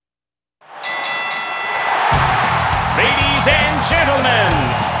gentlemen,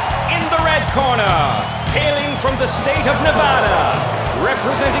 in the red corner, hailing from the state of Nevada,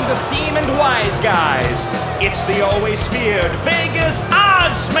 representing the Steam and Wise Guys, it's the always feared Vegas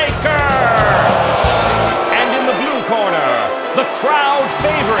Odds Maker! And in the blue corner, the crowd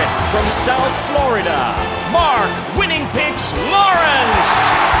favorite from South Florida, Mark Winning Picks Lawrence!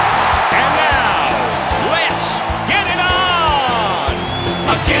 And now, let's get it on!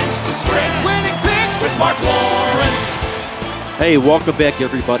 Against the Spread Winning Picks with Mark Lawrence. Hey, welcome back,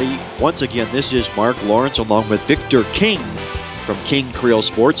 everybody. Once again, this is Mark Lawrence along with Victor King from King Creole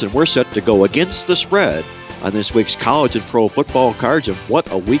Sports, and we're set to go against the spread on this week's college and pro football cards. And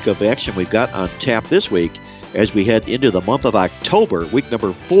what a week of action we've got on tap this week as we head into the month of October, week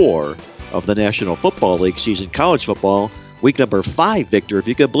number 4 of the National Football League season. College football, week number 5, Victor, if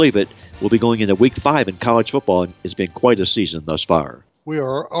you can believe it, we'll be going into week 5 in college football, and it's been quite a season thus far. We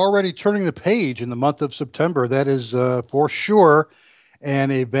are already turning the page in the month of September. That is for sure.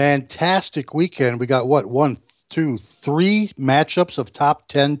 And a fantastic weekend. We got 1, 2, 3 matchups of top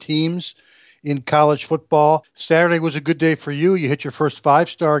 10 teams in college football. Saturday was a good day for you. You hit your first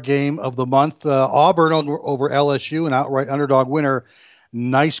 5-star game of the month. Auburn over LSU, an outright underdog winner.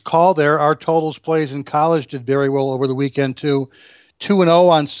 Nice call there. Our totals plays in college did very well over the weekend too. 2-0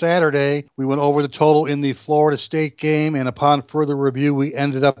 on Saturday. We went over the total in the Florida State game, and upon further review, we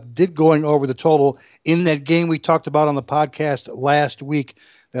did going over the total in that game we talked about on the podcast last week,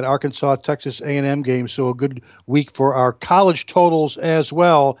 that Arkansas-Texas A&M game. So a good week for our college totals as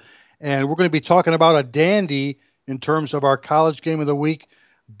well. And we're going to be talking about a dandy in terms of our college game of the week.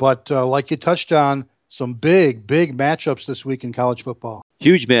 But like you touched on, some big matchups this week in college football.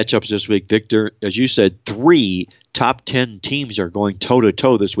 Huge matchups this week, Victor. As you said, 3 top 10 teams are going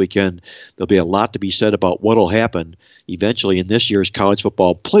toe-to-toe this weekend. There'll be a lot to be said about what will happen eventually in this year's college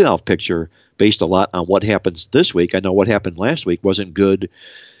football playoff picture based a lot on what happens this week. I know what happened last week wasn't good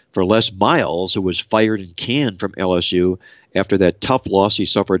for Les Miles, who was fired and canned from LSU after that tough loss he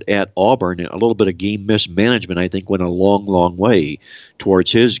suffered at Auburn. And a little bit of game mismanagement, I think, went a long way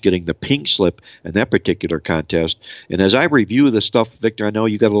towards his getting the pink slip in that particular contest. And as I review the stuff, Victor, I know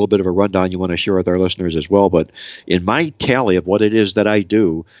you got a little bit of a rundown you want to share with our listeners as well, but in my tally of what it is that I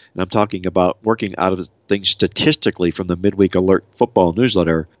do, and I'm talking about working out of things statistically from the Midweek Alert football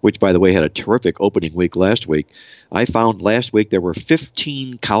newsletter, which, by the way, had a terrific opening week last week, I found last week there were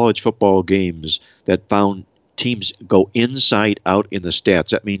 15 college football games that found teams go inside out in the stats.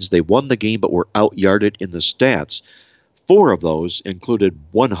 That means they won the game but were out-yarded in the stats. 4 of those included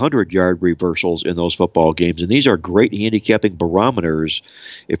 100-yard reversals in those football games, and these are great handicapping barometers.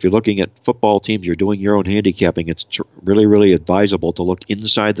 If you're looking at football teams, you're doing your own handicapping, it's really advisable to look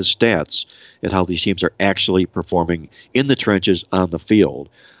inside the stats at how these teams are actually performing in the trenches on the field.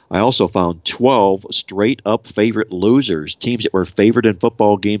 I also found 12 straight-up favorite losers, teams that were favored in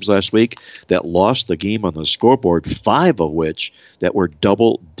football games last week that lost the game on the scoreboard, 5 of which that were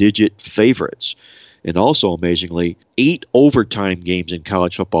double-digit favorites. And also, amazingly, 8 overtime games in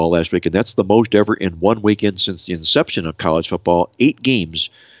college football last week, and that's the most ever in one weekend since the inception of college football. 8 games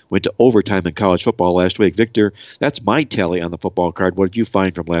went to overtime in college football last week. Victor, that's my tally on the football card. What did you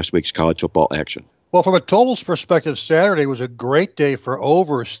find from last week's college football action? Well, from a totals perspective, Saturday was a great day for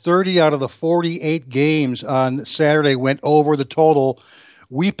overs. 30 out of the 48 games on Saturday went over the total.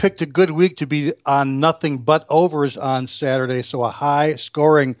 We picked a good week to be on nothing but overs on Saturday, so a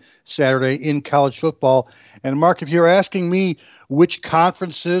high-scoring Saturday in college football. And, Mark, if you're asking me which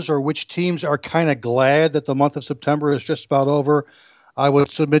conferences or which teams are kind of glad that the month of September is just about over, I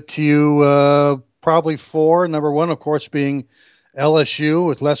would submit to you probably 4. Number 1, of course, being LSU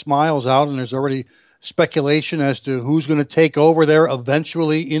with Les Miles out, and there's already speculation as to who's going to take over there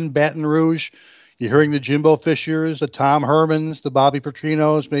eventually in Baton Rouge. You're hearing the Jimbo Fishers, the Tom Hermans, the Bobby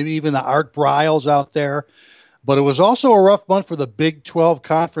Petrinos, maybe even the Art Briles out there. But it was also a rough month for the Big 12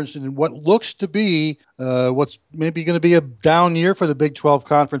 Conference, and what looks to be what's maybe going to be a down year for the Big 12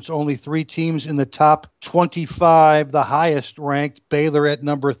 Conference. Only 3 teams in the top 25, the highest ranked, Baylor at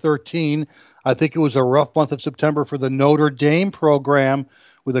number 13. I think it was a rough month of September for the Notre Dame program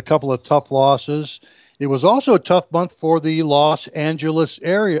with a couple of tough losses. It was also a tough month for the Los Angeles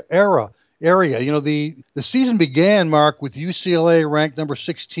area. You know, the season began, Mark, with UCLA ranked number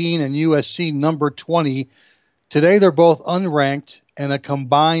 16 and USC number 20. Today, they're both unranked and a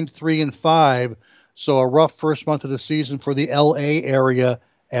combined 3-5. So a rough first month of the season for the LA area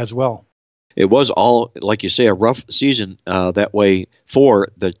as well. It was all, like you say, a rough season that way for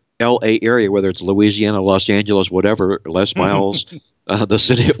the LA area, whether it's Louisiana, Los Angeles, whatever. Les Miles the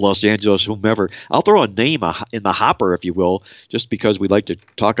city of Los Angeles, whomever. I'll throw a name in the hopper, if you will, just because we like to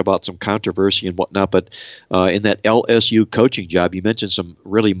talk about some controversy and whatnot. But in that LSU coaching job, you mentioned some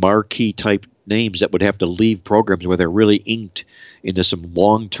really marquee type names that would have to leave programs where they're really inked into some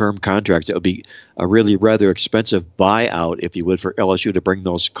long-term contracts. It would be a really rather expensive buyout, if you would, for LSU to bring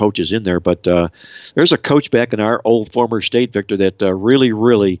those coaches in there. But there's a coach back in our old former state, Victor, that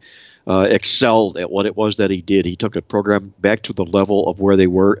really excelled at what it was that he did. He took a program back to the level of where they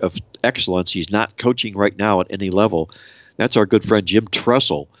were of excellence. He's not coaching right now at any level. That's our good friend Jim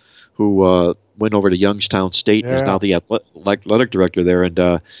Tressel, who went over to Youngstown State and is now the athletic director there.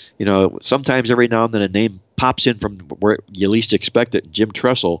 And, sometimes every now and then a name pops in from where you least expect it. Jim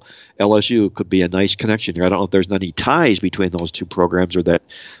Tressel, LSU, could be a nice connection here. I don't know if there's any ties between those two programs or that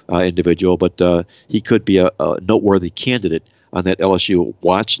individual, but he could be a noteworthy candidate on that LSU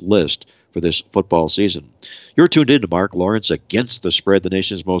watch list for this football season. You're tuned in to Mark Lawrence Against the Spread, the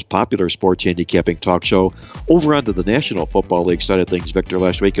nation's most popular sports handicapping talk show, over onto the National Football League side of things, Victor,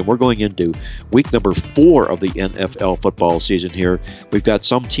 last week. And we're going into week number 4 of the NFL football season here. We've got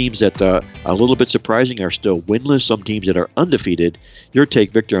some teams that, a little bit surprising, are still winless, some teams that are undefeated. Your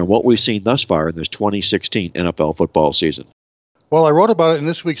take, Victor, on what we've seen thus far in this 2016 NFL football season. Well, I wrote about it in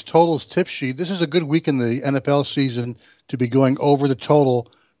this week's Totals Tip Sheet. This is a good week in the NFL season to be going over the total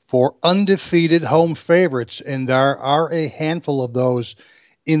for undefeated home favorites, and there are a handful of those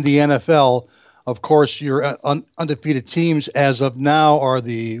in the NFL. Of course, your undefeated teams as of now are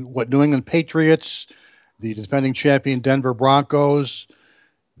the New England Patriots, the defending champion Denver Broncos,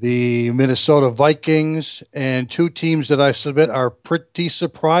 the Minnesota Vikings, and two teams that I submit are pretty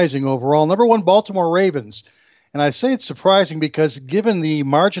surprising overall. Number 1, Baltimore Ravens. And I say it's surprising because given the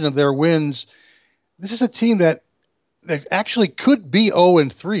margin of their wins, this is a team that actually could be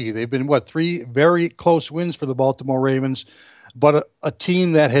 0-3. They've been, 3 very close wins for the Baltimore Ravens, but a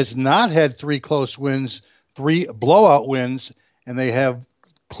team that has not had 3 close wins, 3 blowout wins, and they have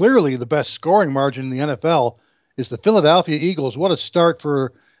clearly the best scoring margin in the NFL, is the Philadelphia Eagles. What a start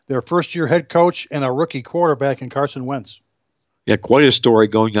for their first-year head coach and a rookie quarterback in Carson Wentz. Yeah, quite a story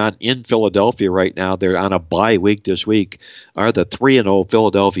going on in Philadelphia right now. They're on a bye week this week. Are the 3-0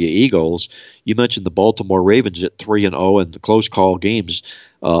 Philadelphia Eagles? You mentioned the Baltimore Ravens at 3-0 and the close call games.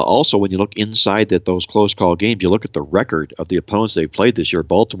 Also, when you look inside those close call games, you look at the record of the opponents they've played this year.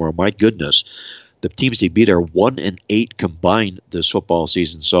 Baltimore, my goodness. The teams they beat are 1-8 combined this football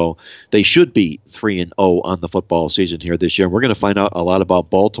season, so they should be 3-0 on the football season here this year. And we're going to find out a lot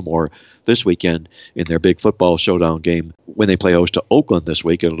about Baltimore this weekend in their big football showdown game when they play host to Oakland this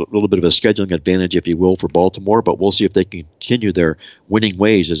week. A little bit of a scheduling advantage, if you will, for Baltimore, but we'll see if they can continue their winning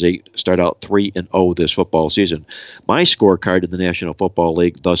ways as they start out 3-0 this football season. My scorecard in the National Football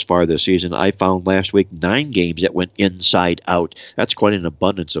League thus far this season, I found last week 9 games that went inside out. That's quite an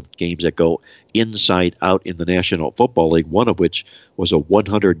abundance of games that go inside out in the National Football League, one of which was a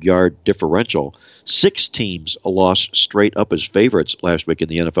 100-yard differential. 6 teams lost straight up as favorites last week in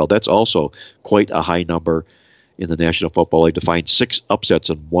the NFL. That's also quite a high number in the National Football League to find 6 upsets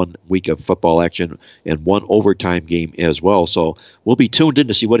in 1 week of football action and 1 overtime game as well. So we'll be tuned in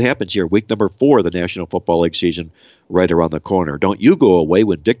to see what happens here. Week number 4 of the National Football League season right around the corner. Don't you go away.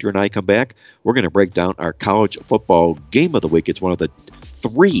 When Victor and I come back, we're going to break down our college football game of the week. It's one of the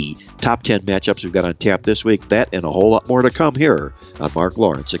 3 top 10 matchups we've got on tap this week. That and a whole lot more to come here on Mark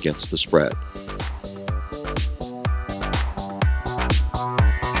Lawrence Against the Spread.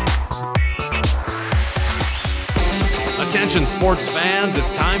 Attention sports fans,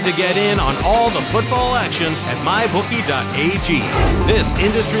 it's time to get in on all the football action at MyBookie.ag. This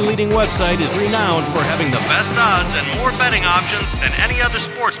industry-leading website is renowned for having the best odds and more betting options than any other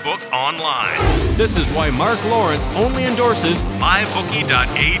sportsbook online. This is why Mark Lawrence only endorses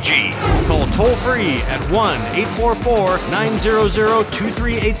MyBookie.ag. Call toll-free at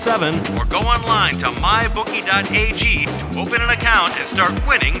 1-844-900-2387 or go online to MyBookie.ag to open an account and start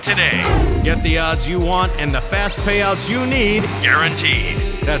winning today. Get the odds you want and the fast payouts you need, guaranteed.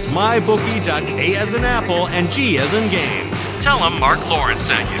 That's MyBookie.a as in Apple and G as in games. Tell them Mark Lawrence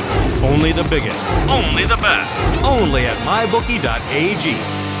sent you. Only the biggest, only the best, only at MyBookie.ag.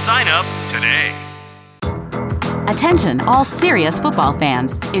 Sign up today. Attention, all serious football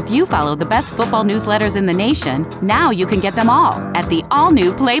fans. If you follow the best football newsletters in the nation, now you can get them all at the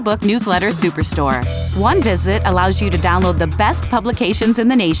all-new Playbook Newsletter Superstore. One visit allows you to download the best publications in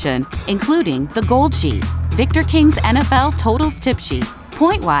the nation, including the Gold Sheet, Victor King's NFL Totals Tip Sheet,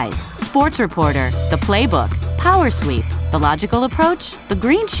 Pointwise, Sports Reporter, the Playbook, Power Sweep, The Logical Approach, the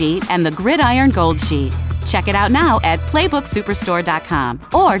Green Sheet, and the Gridiron Gold Sheet. Check it out now at PlaybookSuperstore.com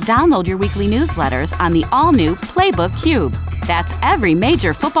or download your weekly newsletters on the all-new Playbook Cube. That's every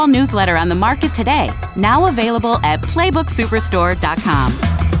major football newsletter on the market today. Now available at PlaybookSuperstore.com.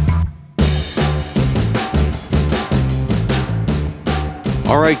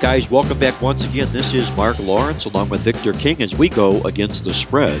 All right, guys, welcome back once again. This is Mark Lawrence along with Victor King as we go against the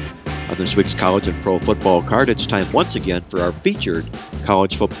spread on this week's college and pro football card. It's time once again for our featured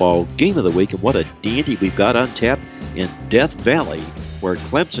college football game of the week. And what a dandy we've got on tap in Death Valley, where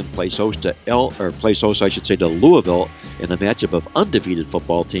Clemson plays host to Louisville in the matchup of undefeated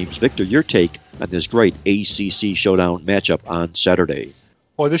football teams. Victor, your take on this great ACC showdown matchup on Saturday.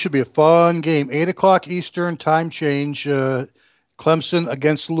 Boy, this should be a fun game. 8 o'clock Eastern time change. Clemson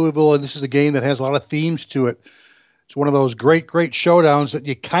against Louisville, and this is a game that has a lot of themes to it. It's one of those great showdowns that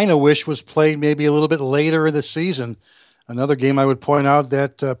you kind of wish was played maybe a little bit later in the season. Another game I would point out,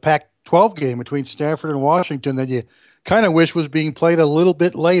 that Pac-12 game between Stanford and Washington, that you kind of wish was being played a little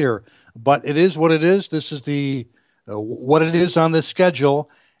bit later. But it is what it is. This is the what it is on this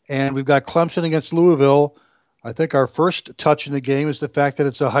schedule, and we've got Clemson against Louisville. I think our first touch in the game is the fact that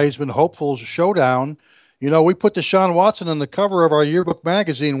it's a Heisman hopeful showdown. You know, we put Deshaun Watson on the cover of our yearbook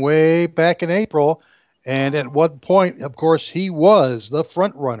magazine way back in April, and at one point, of course, he was the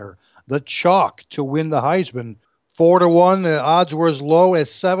front runner, the chalk to win the Heisman. 4-1, the odds were as low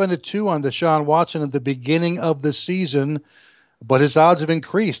as 7-2 on Deshaun Watson at the beginning of the season, but his odds have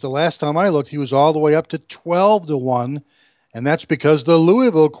increased. The last time I looked, he was all the way up to 12-1, and that's because the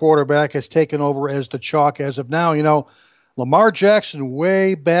Louisville quarterback has taken over as the chalk as of now. You know, Lamar Jackson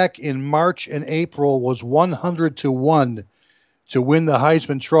way back in March and April was 100-1 to win the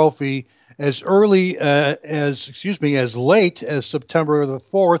Heisman Trophy. As late as September the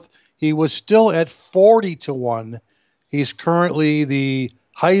 4th, he was still at 40-1. He's currently the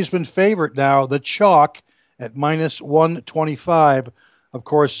Heisman favorite now, the chalk, at minus 125. Of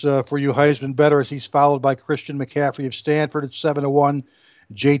course, for you Heisman bettors, he's followed by Christian McCaffrey of Stanford at 7-1.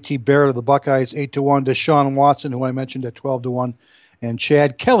 J.T. Barrett of the Buckeyes, 8-1. Deshaun Watson, who I mentioned, at 12-1. And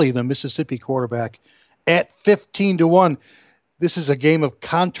Chad Kelly, the Mississippi quarterback, at 15-1. This is a game of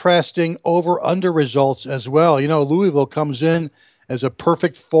contrasting over-under results as well. You know, Louisville comes in as a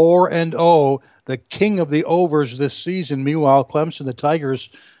perfect 4-0, the king of the overs this season. Meanwhile, Clemson, the Tigers,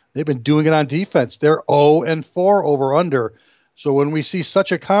 they've been doing it on defense. They're 0-4 over-under. So when we see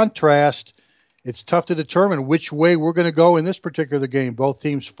such a contrast, it's tough to determine which way we're going to go in this particular game. Both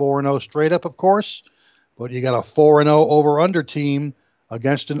teams 4-0 straight up, of course, but you got a 4-0 over-under team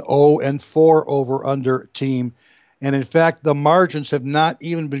against an 0-4 over-under team. And in fact, the margins have not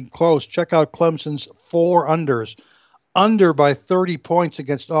even been close. Check out Clemson's 4 unders. Under by 30 points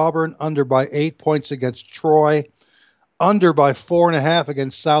against Auburn, under by 8 points against Troy, under by 4.5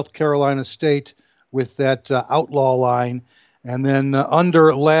 against South Carolina State with that outlaw line. And then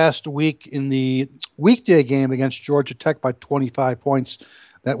under last week in the weekday game against Georgia Tech by 25 points.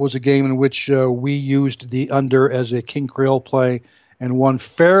 That was a game in which we used the under as a King Creole play and won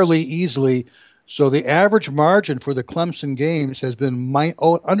fairly easily. So the average margin for the Clemson games has been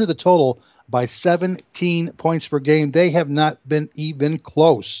under the total by 17 points per game. They have not been even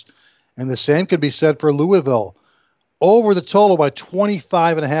close. And the same could be said for Louisville. Over the total by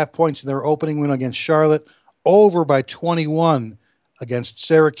 25.5 points in their opening win against Charlotte. Over by 21 against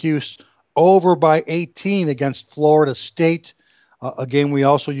Syracuse, over by 18 against Florida State, a game we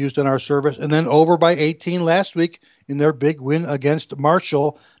also used in our service, and then over by 18 last week in their big win against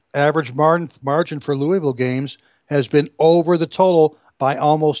Marshall. Average margin for Louisville games has been over the total by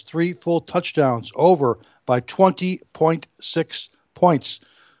almost 3 full touchdowns, over by 20.6 points.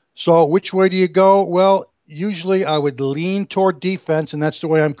 So which way do you go? Well, usually I would lean toward defense, and that's the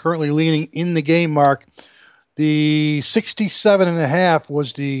way I'm currently leaning in the game, Mark. The 67.5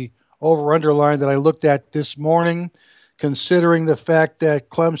 was the over-under line that I looked at this morning, considering the fact that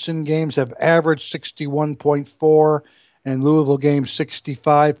Clemson games have averaged 61.4 and Louisville games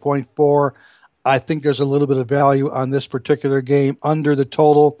 65.4. I think there's a little bit of value on this particular game under the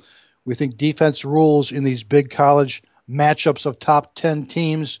total. We think defense rules in these big college matchups of top 10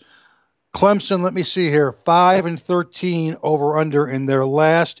 teams. Clemson, let me see here, 5-13 over-under in their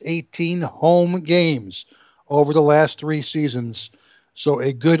last 18 home games over the last 3 seasons. So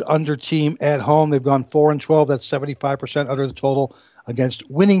a good under team at home. They've gone 4-12. That's 75% under the total against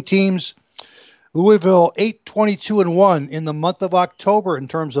winning teams. Louisville 8-22-1 in the month of October in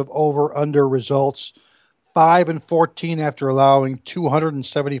terms of over-under results. 5-14 after allowing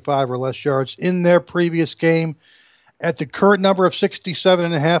 275 or less yards in their previous game. At the current number of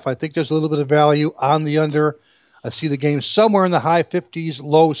 67.5, I think there's a little bit of value on the under. I see the game somewhere in the high 50s,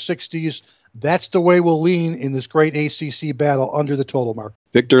 low 60s. That's the way we'll lean in this great ACC battle, under the total, Mark.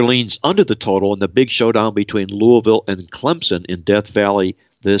 Victor leans under the total in the big showdown between Louisville and Clemson in Death Valley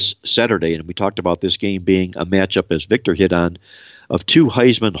this Saturday. And we talked about this game being a matchup, as Victor hit on, of two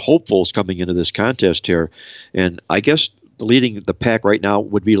Heisman hopefuls coming into this contest here. And I guess leading the pack right now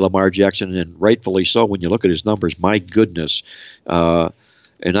would be Lamar Jackson, and rightfully so when you look at his numbers. My goodness.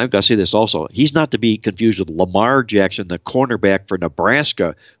 And I've got to say this also. He's not to be confused with Lamar Jackson, the cornerback for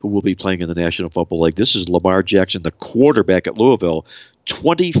Nebraska, who will be playing in the National Football League. This is Lamar Jackson, the quarterback at Louisville.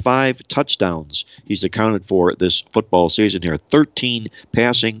 25 touchdowns he's accounted for this football season here. 13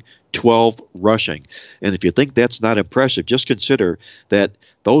 passing, 12 rushing. And if you think that's not impressive, just consider that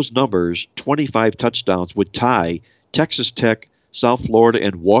those numbers, 25 touchdowns, would tie Texas Tech, South Florida,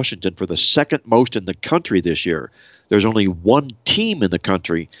 and Washington for the second most in the country this year. There's only one team in the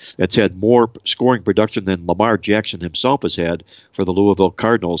country that's had more scoring production than Lamar Jackson himself has had for the Louisville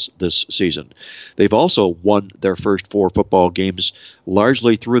Cardinals this season. They've also won their first 4 football games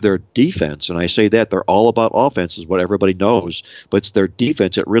largely through their defense. And I say that they're all about offense, is what everybody knows, but it's their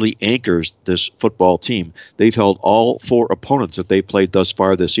defense that really anchors this football team. They've held all 4 opponents that they played thus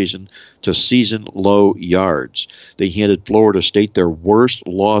far this season to season-low yards. They handed Florida State their worst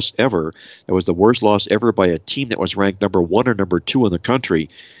loss ever. That was the worst loss ever by a team that was ranked number 1 or number 2 in the country.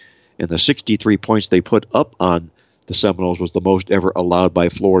 And the 63 points they put up on the Seminoles was the most ever allowed by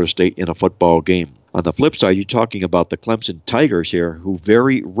Florida State in a football game. On the flip side, you're talking about the Clemson Tigers here, who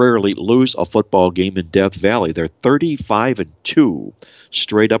very rarely lose a football game in Death Valley. They're 35-2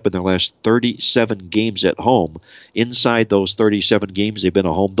 straight up in their last 37 games at home. Inside those 37 games, they've been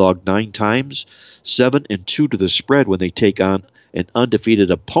a home dog 9 times, 7-2 to the spread when they take on an undefeated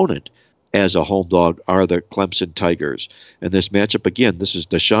opponent. As a home dog are the Clemson Tigers. And this matchup, again, this is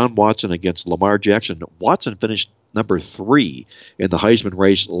Deshaun Watson against Lamar Jackson. Watson finished number 3 in the Heisman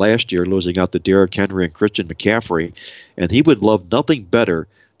race last year, losing out to Derrick Henry and Christian McCaffrey. And he would love nothing better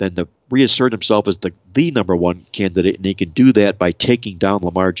than to reassert himself as the number 1 candidate, and he can do that by taking down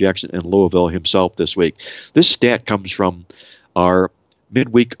Lamar Jackson and Louisville himself this week. This stat comes from our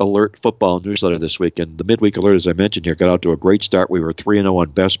Midweek Alert football newsletter this week. And the Midweek Alert, as I mentioned here, got out to a great start. We were 3-0 on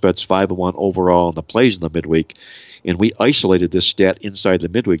best bets, 5-1 overall on the plays in the midweek. And we isolated this stat inside the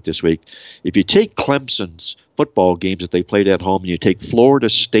midweek this week. If you take Clemson's football games that they played at home and you take Florida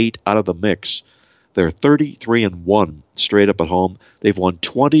State out of the mix, they're 33-1 straight up at home. They've won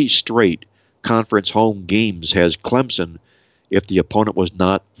 20 straight conference home games, has Clemson, if the opponent was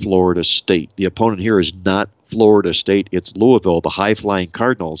not Florida State. The opponent here is not Florida State. It's Louisville, the high-flying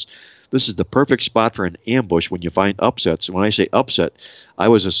Cardinals. This is the perfect spot for an ambush when you find upsets. When I say upset, I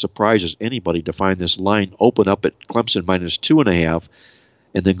was as surprised as anybody to find this line open up at Clemson -2.5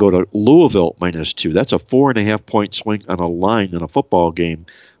 and then go to Louisville -2. That's a 4.5-point swing on a line in a football game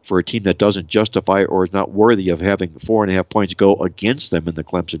for a team that doesn't justify or is not worthy of having 4.5 points go against them in the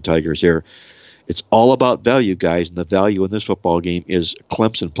Clemson Tigers here. It's all about value, guys, and the value in this football game is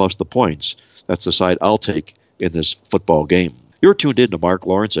Clemson plus the points. That's the side I'll take in this football game. You're tuned in to Mark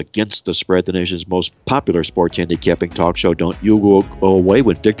Lawrence Against the Spread, the nation's most popular sports handicapping talk show. Don't you go away.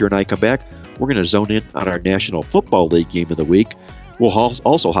 When Victor and I come back, we're going to zone in on our National Football League game of the week. We'll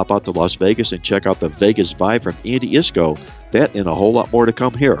also hop out to Las Vegas and check out the Vegas Vibe from Andy Iskoe. That and a whole lot more to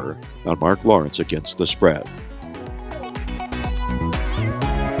come here on Mark Lawrence Against the Spread.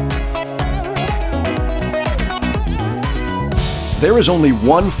 There is only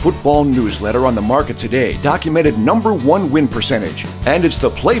one football newsletter on the market today, documented #1 win percentage, and it's the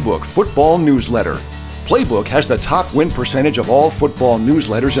Playbook Football Newsletter. Playbook has the top win percentage of all football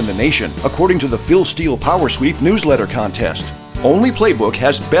newsletters in the nation, according to the Phil Steele Power Sweep newsletter contest. Only Playbook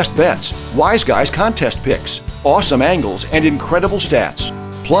has best bets, wise guys contest picks, awesome angles, and incredible stats.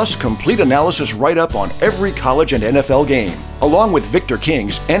 Plus, complete analysis write-up on every college and NFL game, along with Victor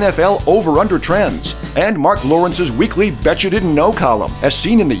King's NFL over-under trends, and Mark Lawrence's weekly Bet You Didn't Know column, as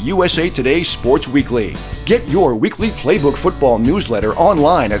seen in the USA Today Sports Weekly. Get your weekly Playbook football newsletter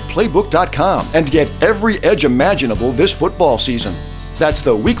online at playbook.com and get every edge imaginable this football season. That's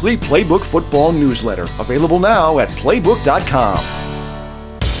the weekly Playbook football newsletter, available now at playbook.com.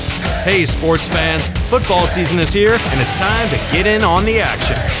 Hey sports fans, football season is here and it's time to get in on the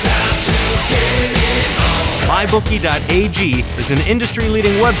action. MyBookie.ag is an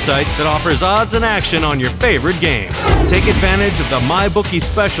industry-leading website that offers odds and action on your favorite games. Take advantage of the MyBookie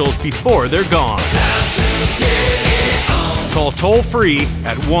specials before they're gone. Call toll-free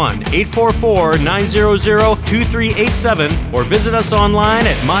at 1-844-900-2387 or visit us online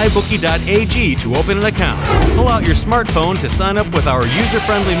at mybookie.ag to open an account. Pull out your smartphone to sign up with our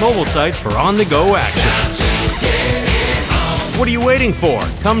user-friendly mobile site for on-the-go action. What are you waiting for?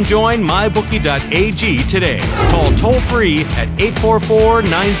 Come join mybookie.ag today. Call toll-free at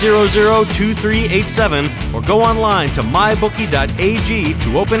 844-900-2387 or go online to mybookie.ag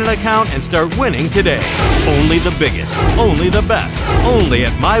to open an account and start winning today. Only the biggest, only the best, only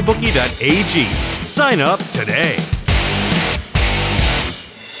at mybookie.ag. Sign up today.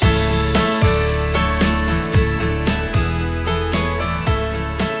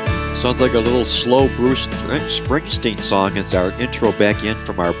 Sounds like a little slow Bruce Springsteen song as our intro back in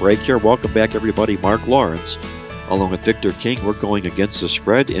from our break here. Welcome back, everybody. Mark Lawrence, along with Victor King. We're going against the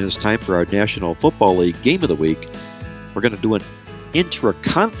spread, and it's time for our National Football League Game of the Week. We're going to do an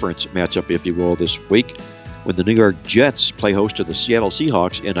intra-conference matchup, if you will, this week when the New York Jets play host to the Seattle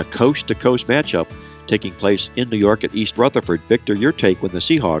Seahawks in a coast-to-coast matchup taking place in New York at East Rutherford. Victor, your take when the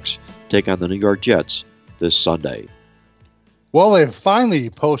Seahawks take on the New York Jets this Sunday. Well, they finally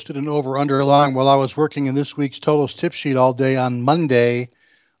posted an over-under line while I was working in this week's Totals tip sheet all day on Monday.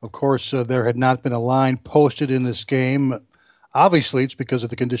 Of course, there had not been a line posted in this game. Obviously, it's because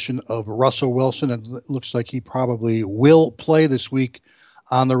of the condition of Russell Wilson. It looks like he probably will play this week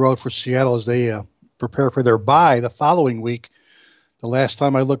on the road for Seattle as they prepare for their bye the following week. The last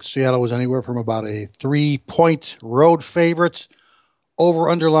time I looked, Seattle was anywhere from about a 3-point road favorite.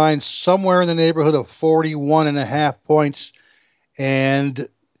 Over-under line somewhere in the neighborhood of 41.5 points. And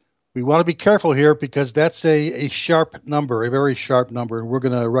we want to be careful here because that's a sharp number, a very sharp number. And we're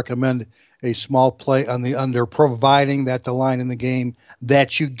going to recommend a small play on the under, providing that the line in the game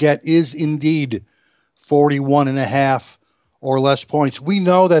that you get is indeed 41.5 or less points. We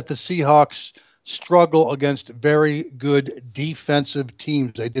know that the Seahawks struggle against very good defensive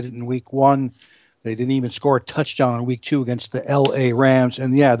teams. They did it in week 1. They didn't even score a touchdown in week 2 against the L.A. Rams.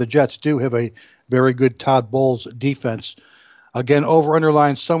 And, yeah, the Jets do have a very good Todd Bowles defense. Again,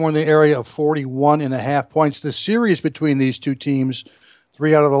 over-underline somewhere in the area of 41.5 points. The series between these two teams,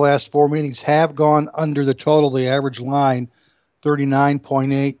 3 out of the last 4 meetings, have gone under the total. The average line,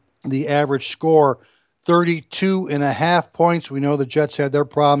 39.8. The average score, 32.5 points. We know the Jets had their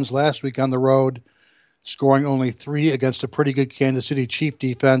problems last week on the road, scoring only 3 against a pretty good Kansas City Chief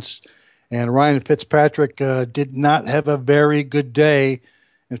defense. And Ryan Fitzpatrick did not have a very good day.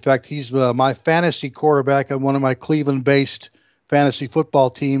 In fact, he's my fantasy quarterback on one of my Cleveland-based fantasy football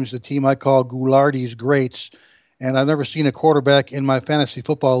teams, the team I call Goulardi's Greats. And I've never seen a quarterback in my fantasy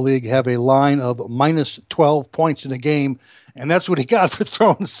football league have a line of minus 12 points in a game. And that's what he got for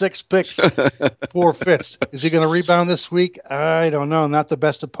throwing 6 picks. Poor Fitz. Is he going to rebound this week? I don't know. Not the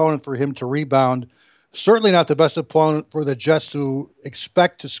best opponent for him to rebound. Certainly not the best opponent for the Jets to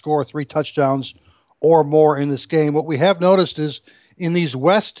expect to score 3 touchdowns or more in this game. What we have noticed is in these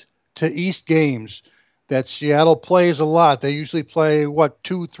west to east games that Seattle plays a lot. They usually play,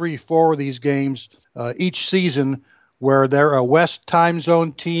 2, 3, 4 of these games each season where they're a west time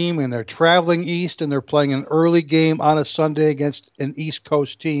zone team and they're traveling east and they're playing an early game on a Sunday against an East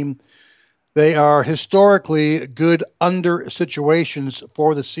Coast team. They are historically good under situations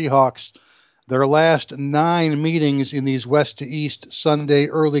for the Seahawks. Their last 9 meetings in these west to east Sunday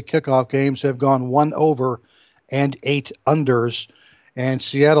early kickoff games have gone 1 over and 8 unders. And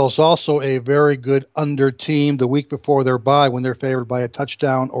Seattle's also a very good under team. The week before their bye, when they're favored by a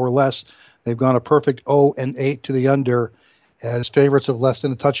touchdown or less, they've gone a perfect 0-8 to the under as favorites of less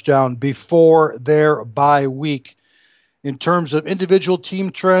than a touchdown before their bye week. In terms of individual team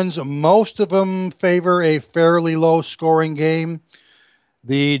trends, most of them favor a fairly low-scoring game.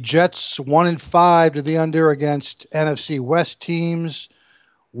 The Jets 1-5 to the under against NFC West teams,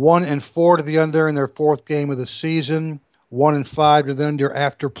 1-4 to the under in their 4th game of the season, 1-5 to the under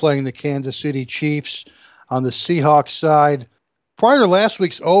after playing the Kansas City Chiefs. On the Seahawks side, prior to last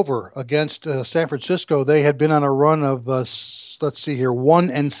week's over against San Francisco, they had been on a run of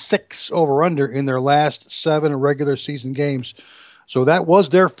 1-6 over under in their last 7 regular season games. So that was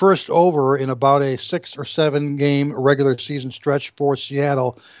their first over in about a 6 or 7 game regular season stretch for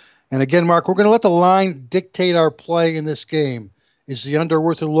Seattle. And again, Mark, we're going to let the line dictate our play in this game. Is the under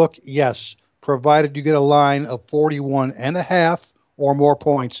worth a look? Yes, provided you get a line of 41.5 or more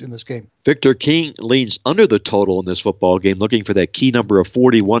points in this game. Victor King leans under the total in this football game, looking for that key number of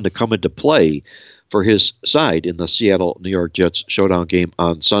 41 to come into play for his side in the Seattle-New York Jets showdown game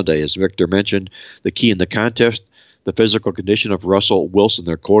on Sunday. As Victor mentioned, the key in the contest, the physical condition of Russell Wilson,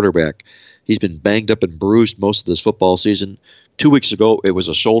 their quarterback. He's been banged up and bruised most of this football season. 2 weeks ago, it was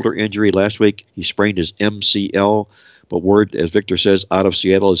a shoulder injury. Last week, he sprained his MCL. But word, as Victor says, out of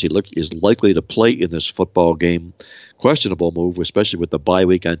Seattle is he is likely to play in this football game. Questionable move, especially with the bye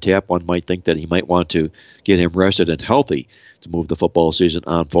week on tap. One might think that he might want to get him rested and healthy to move the football season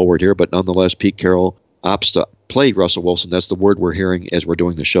on forward here. But nonetheless, Pete Carroll opts to play Russell Wilson. That's the word we're hearing as we're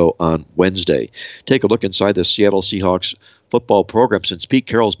doing the show on Wednesday. Take a look inside the Seattle Seahawks football program. Since Pete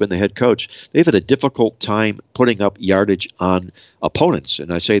Carroll's been the head coach, they've had a difficult time putting up yardage on opponents.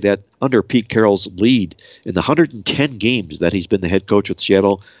 And I say that under Pete Carroll's lead in the 110 games that he's been the head coach with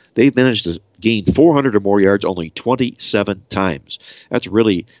Seattle, they've managed to gain 400 or more yards only 27 times. That's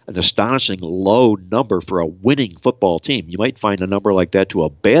really an astonishing low number for a winning football team. You might find a number like that to a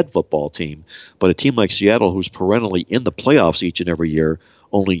bad football team, but a team like Seattle, who's perennially in the playoffs each and every year,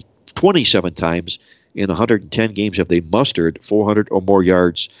 only 27 times in 110 games have they mustered 400 or more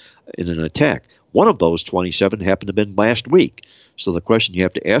yards in an attack. One of those 27 happened to have been last week. So the question you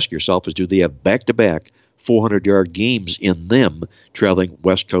have to ask yourself is, do they have back-to-back 400-yard games in them traveling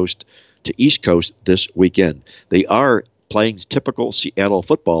West Coast to East Coast this weekend? They are playing typical Seattle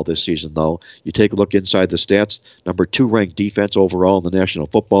football this season, though. You take a look inside the stats, number 2 ranked defense overall in the National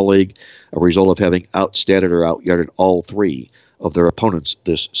Football League, a result of having outstatted or outyarded all 3 of their opponents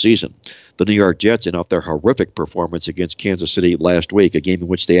this season. The New York Jets, in off their horrific performance against Kansas City last week, a game in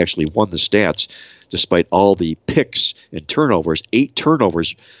which they actually won the stats despite all the picks and turnovers, 8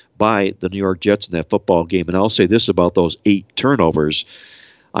 turnovers by the New York Jets in that football game. And I'll say this about those 8 turnovers.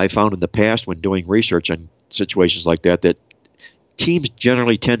 I found in the past when doing research on situations like that, that teams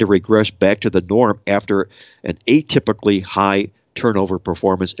generally tend to regress back to the norm after an atypically high turnover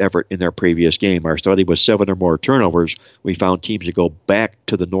performance effort in their previous game. Our study was 7 or more turnovers. We found teams that go back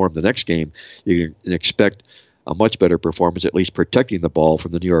to the norm the next game. You can expect a much better performance, at least protecting the ball,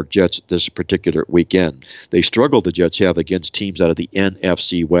 from the New York Jets this particular weekend. They struggled, the Jets have, against teams out of the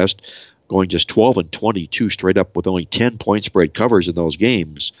NFC West, going just 12-22 straight up with only 10 point spread covers in those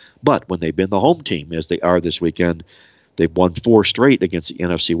games. But when they've been the home team, as they are this weekend, they've won 4 straight against the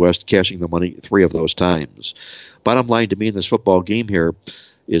NFC West, cashing the money 3 of those times. Bottom line to me in this football game here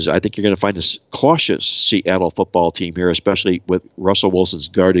is I think you're going to find this cautious Seattle football team here, especially with Russell Wilson's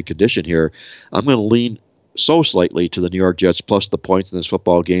guarded condition here. I'm going to lean so slightly to the New York Jets plus the points in this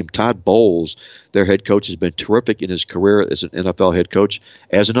football game. Todd Bowles, their head coach, has been terrific in his career as an NFL head coach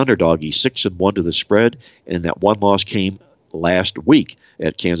as an underdog. He's 6-1 to the spread, and that one loss came last week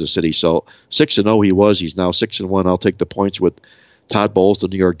at Kansas City. So 6-0 he was. He's now 6-1. I'll take the points with Todd Bowles, the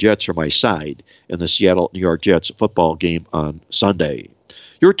New York Jets, for my side in the Seattle New York Jets football game on Sunday.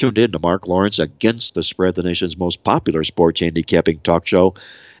 You're tuned in to Mark Lawrence Against the Spread, the nation's most popular sports handicapping talk show.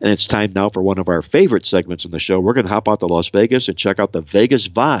 And it's time now for one of our favorite segments in the show. We're going to hop out to Las Vegas and check out the Vegas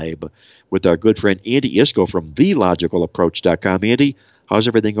Vibe with our good friend Andy Iskoe from TheLogicalApproach.com. Andy, how's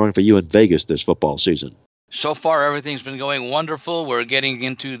everything going for you in Vegas this football season? So far, everything's been going wonderful. We're getting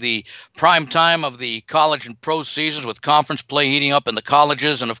into the prime time of the college and pro seasons with conference play heating up in the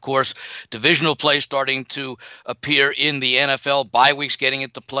colleges and, of course, divisional play starting to appear in the NFL, bye weeks getting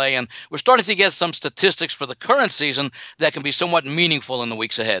into play, and we're starting to get some statistics for the current season that can be somewhat meaningful in the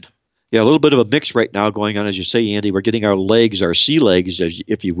weeks ahead. Yeah, a little bit of a mix right now going on, as you say, Andy. We're getting our legs, our sea legs,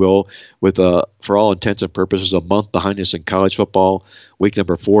 if you will, with, for all intents and purposes, a month behind us in college football, week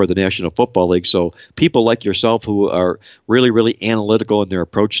number 4 of the National Football League. So people like yourself who are really, really analytical in their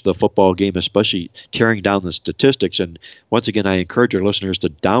approach to the football game, especially tearing down the statistics. And once again, I encourage our listeners to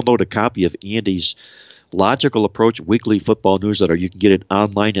download a copy of Andy's Logical Approach weekly football newsletter. You can get it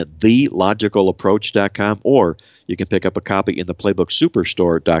online at TheLogicalApproach.com, or you can pick up a copy in the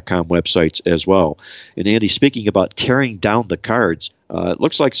PlaybookSuperstore.com websites as well. And Andy, speaking about tearing down the cards, it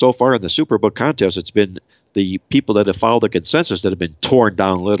looks like so far in the Superbook contest, it's been the people that have followed the consensus that have been torn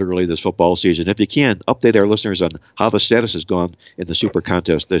down literally this football season. If you can, update our listeners on how the status has gone in the Super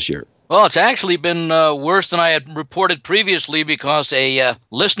Contest this year. Well, it's actually been worse than I had reported previously because a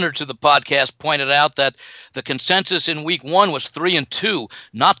listener to the podcast pointed out that the consensus in week 1 was 3-2,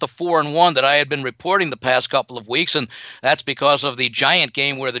 not the 4-1 that I had been reporting the past couple of weeks. And that's because of the Giant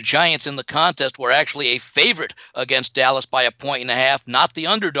game where the Giants in the contest were actually a favorite against Dallas by 1.5 points, not the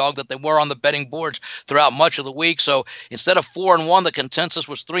underdog that they were on the betting boards throughout much of the week. So instead of 4-1, the consensus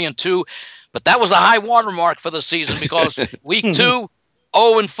was 3-2. But that was a high watermark for the season because week 2,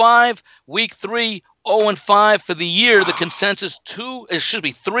 0-5, week 3, 0-5 for the year. The consensus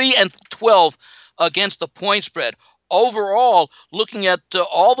 3-12 against the point spread. Overall, looking at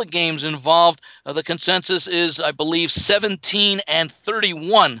all the games involved, the consensus is, I believe,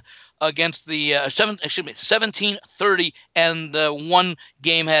 17-31 against the 17-30, and one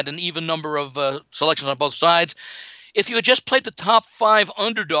game had an even number of selections on both sides. If you had just played the top 5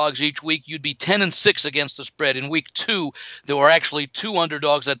 underdogs each week, you'd be 10-6 against the spread. In week 2, there were actually 2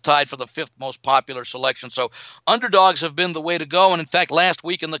 underdogs that tied for the 5th most popular selection. So underdogs have been the way to go. And in fact, last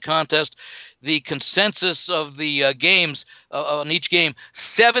week in the contest, the consensus of the games on each game,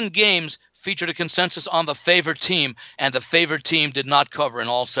 7 games featured a consensus on the favored team, and the favored team did not cover in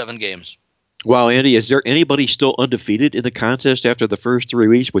all 7 games. Well, Andy, is there anybody still undefeated in the contest after the first 3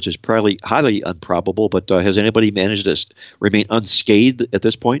 weeks, which is probably highly improbable, but has anybody managed to remain unscathed at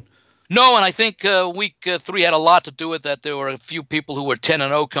this point? No, and I think week 3 had a lot to do with that. There were a few people who were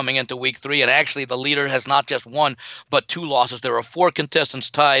 10-0 coming into week 3, and actually the leader has not just 1 but 2 losses. There are 4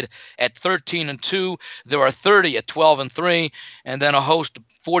 contestants tied at 13-2. There are 30 at 12-3, and then a host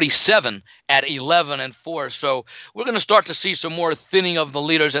 47 at 11-4. So we're going to start to see some more thinning of the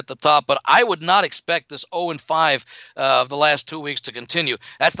leaders at the top, but I would not expect this 0-5 of the last 2 weeks to continue.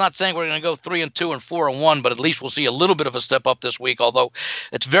 That's not saying we're going to go 3-2 and 4-1, but at least we'll see a little bit of a step up this week, although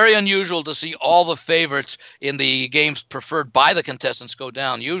it's very unusual to see all the favorites in the games preferred by the contestants go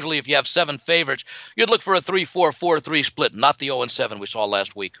down. Usually if you have 7 favorites, you'd look for a 3-4, 4-3 split, not the 0-7 we saw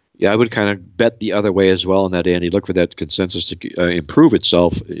last week. Yeah, I would kind of bet the other way as well on that, Andy. Look for that consensus to improve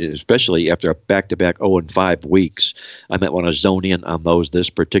itself, especially after a back-to-back 0-5 weeks. I might want to zone in on those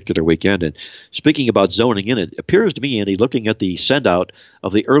this particular weekend. And speaking about zoning in, it appears to me, Andy, looking at the send-out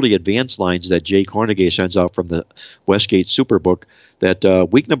of the early advance lines that Jay Kornegay sends out from the Westgate Superbook, that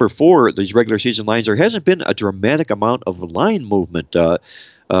week number 4, these regular season lines, there hasn't been a dramatic amount of line movement.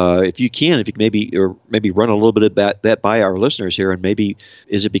 If you can maybe run a little bit of that by our listeners here, and maybe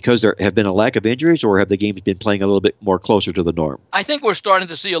is it because there have been a lack of injuries, or have the games been playing a little bit more closer to the norm? I think we're starting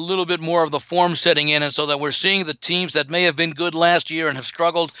to see a little bit more of the form setting in, and so that we're seeing the teams that may have been good last year and have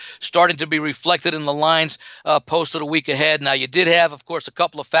struggled starting to be reflected in the lines posted a week ahead. Now, you did have, of course, a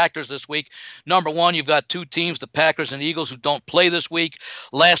couple of factors this week. Number one, you've got 2 teams, the Packers and Eagles, who don't play this week.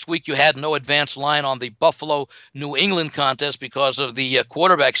 Last week, you had no advanced line on the Buffalo-New England contest because of the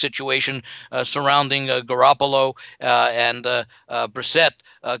quarterback situation surrounding Garoppolo and Brissett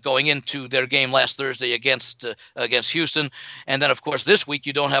going into their game last Thursday against Houston. And then, of course, this week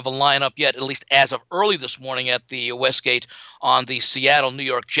you don't have a lineup yet, at least as of early this morning at the Westgate on the Seattle-New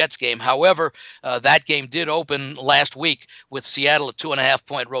York Jets game. However, that game did open last week with Seattle a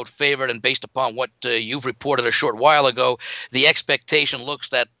 2.5-point road favorite, and based upon what you've reported a short while ago, the expectation looks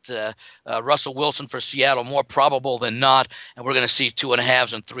that Russell Wilson for Seattle more probable than not, and we're going to see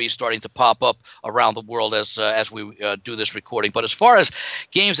 2.5s and 3s starting to pop up around the world as we do this recording. But as far as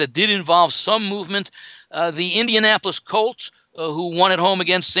games that did involve some movement, the Indianapolis Colts, who won at home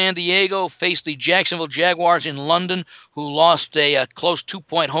against San Diego, faced the Jacksonville Jaguars in London, who lost a close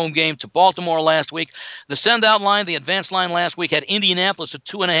 2-point home game to Baltimore last week. The send-out line, the advanced line last week, had Indianapolis a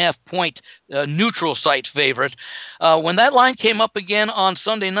 2.5-point neutral site favorite. When that line came up again on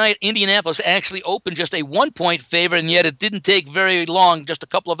Sunday night, Indianapolis actually opened just a 1-point favorite, and yet it didn't take very long, just a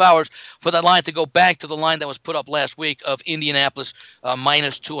couple of hours, for that line to go back to the line that was put up last week of Indianapolis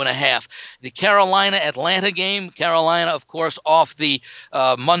minus 2.5. The Carolina-Atlanta game, Carolina, of course, off the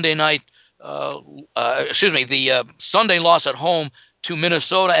Sunday loss at home to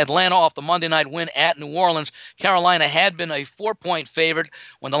Minnesota. Atlanta off the Monday night win at New Orleans. Carolina had been a 4-point favorite.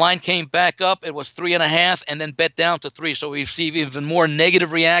 When the line came back up, it was 3.5 and then bet down to 3. So we've seen even more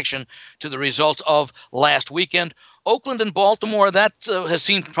negative reaction to the results of last weekend. Oakland and Baltimore, that has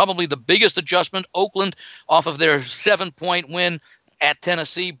seen probably the biggest adjustment. Oakland off of their 7-point win at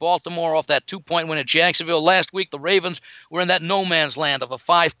Tennessee, Baltimore off that 2-point win at Jacksonville. Last week, the Ravens were in that no man's land of a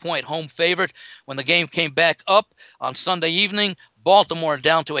 5-point home favorite. When the game came back up on Sunday evening, Baltimore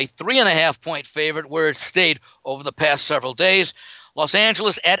down to a 3.5-point favorite, where it stayed over the past several days. Los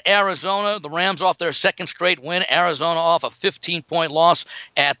Angeles at Arizona, the Rams off their 2nd straight win. Arizona off a 15-point loss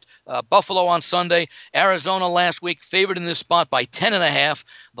at Buffalo on Sunday. Arizona last week favored in this spot by 10.5.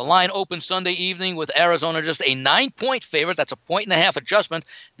 The line opened Sunday evening with Arizona just a 9-point favorite. That's a 1.5-point adjustment.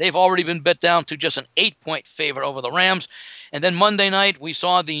 They've already been bet down to just an 8-point favorite over the Rams. And then Monday night, we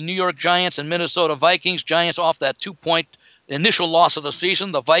saw the New York Giants and Minnesota Vikings. Giants off that 2-point initial loss of the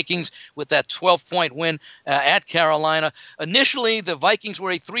season. The Vikings with that 12-point win at Carolina. Initially, the Vikings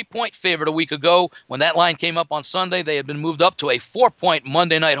were a 3-point favorite a week ago. When that line came up on Sunday, they had been moved up to a 4-point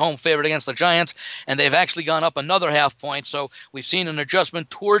Monday night home favorite against the Giants, and they've actually gone up another 0.5 point. So we've seen an adjustment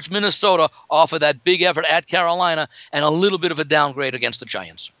towards Minnesota off of that big effort at Carolina, and a little bit of a downgrade against the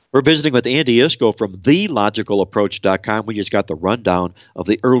Giants. We're visiting with Andy Iskoe from TheLogicalApproach.com. We just got the rundown of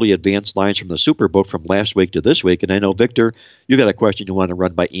the early advanced lines from the Superbook from last week to this week. And I know, Victor, you got a question you want to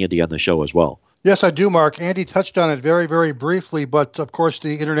run by Andy on the show as well. Yes, I do, Mark. Andy touched on it very, very briefly, but of course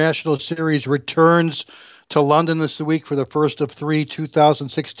the International Series returns to London this week for the first of 3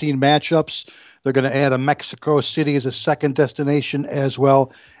 2016 matchups. They're going to add a Mexico City as a second destination as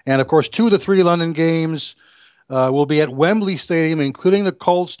well. And of course, 2 of the 3 London games will be at Wembley Stadium, including the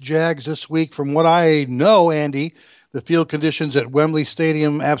Colts Jags this week. From what I know, Andy, The field conditions at Wembley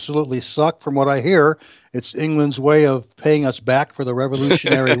Stadium absolutely suck, from what I hear. It's England's way of paying us back for the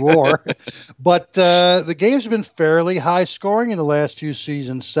Revolutionary War. But the games have been fairly high scoring in the last few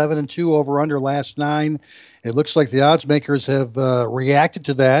seasons, 7-2 over-under last 9. It looks like the odds makers have reacted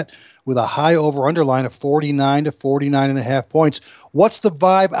to that with a high over-under line of 49 to 49.5 points. What's the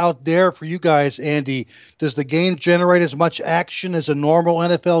vibe out there for you guys, Andy? Does the game generate as much action as a normal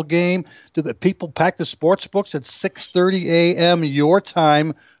NFL game? Do the people pack the sports books at 6:30 a.m. your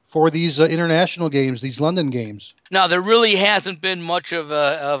time for these international games, these London games? Now, there really hasn't been much of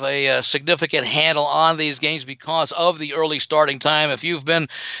a significant handle on these games because of the early starting time. If you've been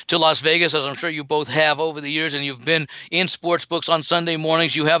to Las Vegas, as I'm sure you both have over the years, and you've been in sports books on Sunday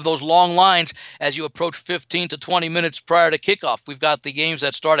mornings, you have those long lines as you approach 15 to 20 minutes prior to kickoff. We've got the games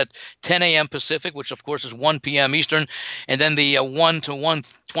that start at 10 a.m. Pacific, which, of course, is 1 p.m. Eastern, and then the 1 to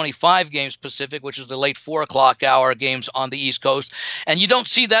 1:25 games Pacific, which is the late 4 o'clock hour games on the East Coast. And you don't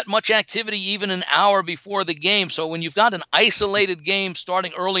see that much activity even an hour before the game. So when you've got an isolated game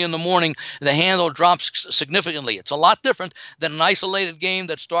starting early in the morning, the handle drops significantly. It's a lot different than an isolated game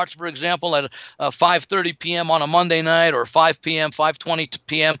that starts, for example, at 5:30 p.m. on a Monday night or 5 p.m., 5:20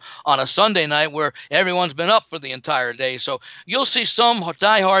 p.m. on a Sunday night where everyone's been up for the entire day. So you'll see some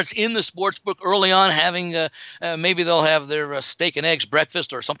diehards in the sports book early on having maybe they'll have their steak and eggs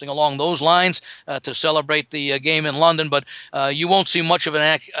breakfast or something along those lines to celebrate the game in London. But you won't see much of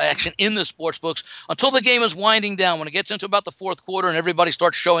an action in the sports books until the game is winding down. When it gets into about the fourth quarter and everybody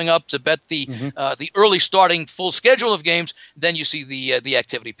starts showing up to bet the early starting full schedule of games, then you see the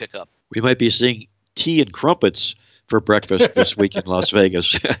activity pick up. We might be seeing tea and crumpets for breakfast this week in Las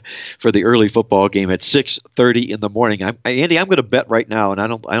Vegas for the early football game at 6:30 in the morning. Andy, I'm going to bet right now, and I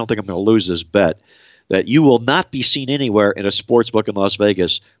don't think I'm going to lose this bet, that you will not be seen anywhere in a sports book in Las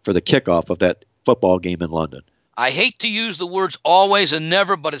Vegas for the kickoff of that football game in London. I hate to use the words always and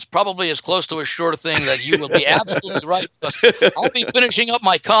never, but it's probably as close to a sure thing that you will be absolutely right. Because I'll be finishing up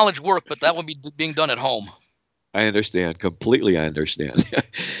my college work, but that will be being done at home. I understand. Completely I understand.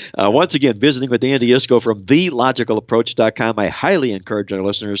 Once again, visiting with Andy Iskoe from TheLogicalApproach.com. I highly encourage our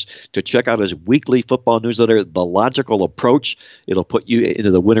listeners to check out his weekly football newsletter, The Logical Approach. It'll put you into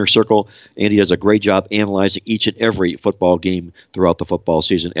the winner's circle. Andy does a great job analyzing each and every football game throughout the football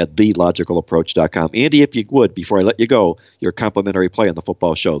season at TheLogicalApproach.com. Andy, if you would, before I let you go, your complimentary play on the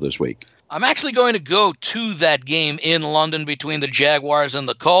football show this week. I'm actually going to go to that game in London between the Jaguars and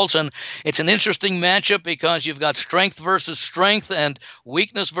the Colts, and it's an interesting matchup because you've got strength versus strength and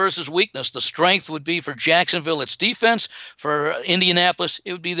weakness versus weakness. The strength would be for Jacksonville, its defense. For Indianapolis,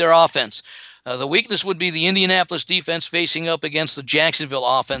 it would be their offense. The weakness would be the Indianapolis defense facing up against the Jacksonville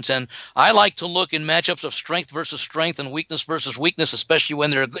offense. And I like to look in matchups of strength versus strength and weakness versus weakness, especially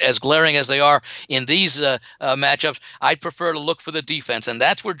when they're as glaring as they are in these matchups. I'd prefer to look for the defense. And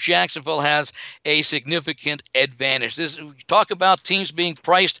that's where Jacksonville has a significant advantage. We talk about teams being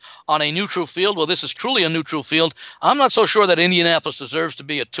priced on a neutral field. Well, this is truly a neutral field. I'm not so sure that Indianapolis deserves to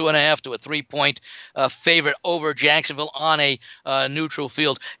be a 2.5 to a 3-point favorite over Jacksonville on a neutral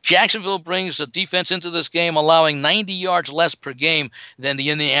field. Jacksonville brings the defense into this game, allowing 90 yards less per game than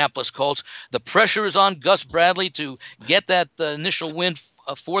the Indianapolis Colts. The pressure is on Gus Bradley to get that initial win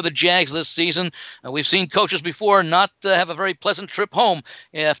for the Jags this season. We've seen coaches before not have a very pleasant trip home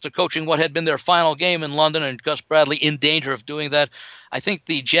after coaching what had been their final game in London, and Gus Bradley in danger of doing that. I think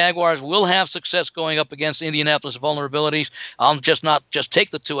the Jaguars will have success going up against Indianapolis vulnerabilities. I'll not just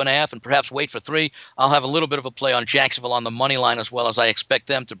take the 2.5 and perhaps wait for 3. I'll have a little bit of a play on Jacksonville on the money line as well, as I expect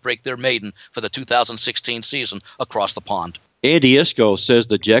them to break their maiden for the 2016 season across the pond. Andy Iskoe says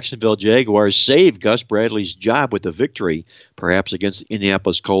the Jacksonville Jaguars saved Gus Bradley's job with the victory, perhaps against the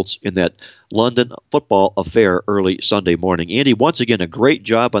Indianapolis Colts in that London football affair early Sunday morning. Andy, once again, a great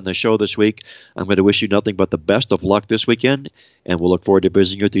job on the show this week. I'm going to wish you nothing but the best of luck this weekend, and we'll look forward to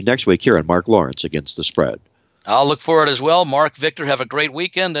visiting with you next week here on Mark Lawrence Against the Spread. I'll look forward as well. Mark, Victor, have a great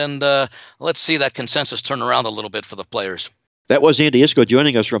weekend, and let's see that consensus turn around a little bit for the players. That was Andy Iskoe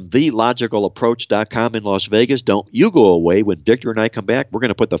joining us from TheLogicalApproach.com in Las Vegas. Don't you go away. When Victor and I come back, we're going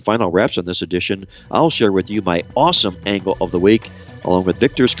to put the final wraps on this edition. I'll share with you my awesome angle of the week, along with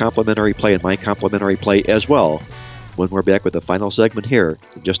Victor's complimentary play and my complimentary play as well, when we're back with the final segment here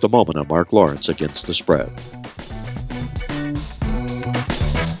in just a moment on Mark Lawrence Against the Spread.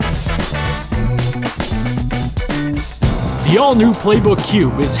 The all-new Playbook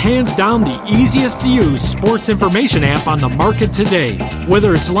Cube is hands down the easiest to use sports information app on the market today.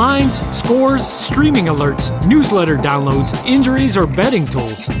 Whether it's lines, scores, streaming alerts, newsletter downloads, injuries, or betting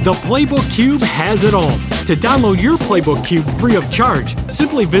tools, the Playbook Cube has it all. To download your Playbook Cube free of charge,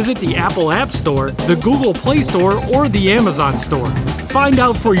 simply visit the Apple App Store, the Google Play Store, or the Amazon Store. Find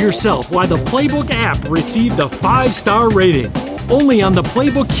out for yourself why the Playbook app received a 5-star rating. Only on the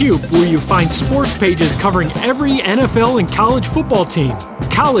Playbook Cube will you find sports pages covering every NFL and college football team,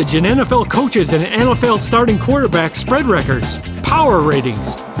 college and NFL coaches and NFL starting quarterback spread records, power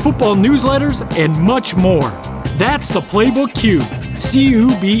ratings, football newsletters, and much more. That's the Playbook Cube,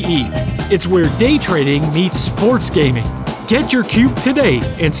 C-U-B-E. It's where day trading meets sports gaming. Get your cube today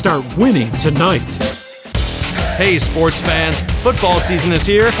and start winning tonight. Hey, sports fans, football season is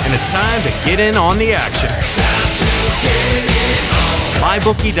here, and it's time to get in on the action.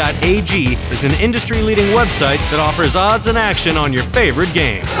 MyBookie.ag is an industry-leading website that offers odds and action on your favorite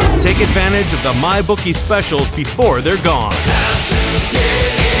games. Take advantage of the MyBookie specials before they're gone.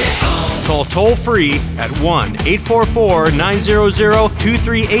 Call toll-free at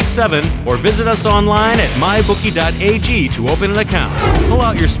 1-844-900-2387 or visit us online at mybookie.ag to open an account. Pull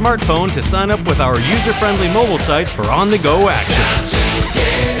out your smartphone to sign up with our user-friendly mobile site for on-the-go action.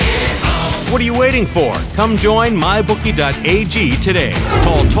 What are you waiting for? Come join mybookie.ag today.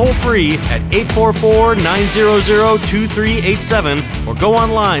 Call toll-free at 844-900-2387 or go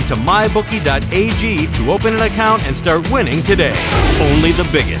online to mybookie.ag to open an account and start winning today. Only the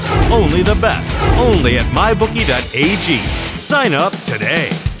biggest, only the best, only at mybookie.ag. Sign up today.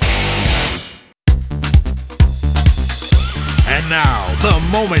 And now, the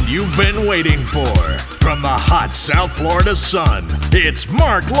moment you've been waiting for. From the hot South Florida sun, it's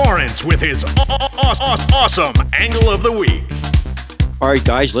Mark Lawrence with his awesome angle of the week. All right,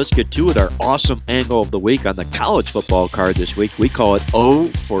 guys, let's get to it. Our awesome angle of the week on the college football card this week. We call it 0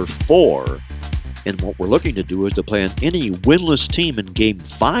 for 4. And what we're looking to do is to play on any winless team in Game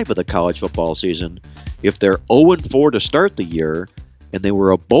 5 of the college football season if they're 0-4 to start the year and they were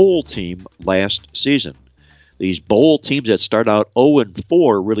a bowl team last season. These bowl teams that start out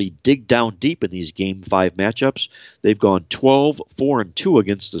 0-4 really dig down deep in these Game 5 matchups. They've gone 12-4-2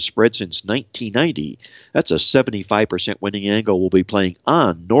 against the spread since 1990. That's a 75% winning angle. We'll be playing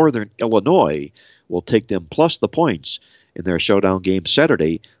on Northern Illinois. We'll take them plus the points in their showdown game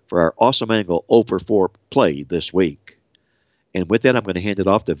Saturday for our awesome angle 0 for 4 play this week. And with that, I'm going to hand it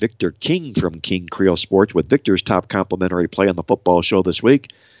off to Victor King from King Creole Sports with Victor's top complimentary play on the football show this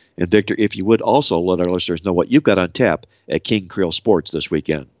week. And Victor, if you would also let our listeners know what you've got on tap at King Creole Sports this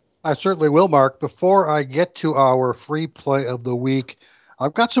weekend. I certainly will, Mark. Before I get to our free play of the week,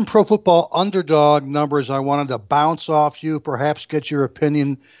 I've got some pro football underdog numbers I wanted to bounce off you, perhaps get your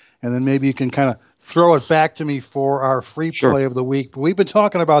opinion, and then maybe you can kind of throw it back to me for our free play of the week. But we've been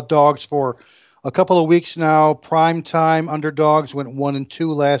talking about dogs for a couple of weeks now. Primetime underdogs went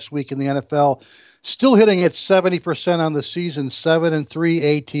 1-2 last week in the NFL. Still hitting at 70% on the season,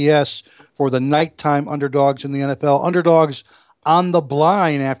 7-3 ATS for the nighttime underdogs in the NFL. Underdogs on the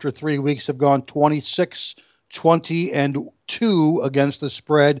blind after 3 weeks have gone 26-20-2 against the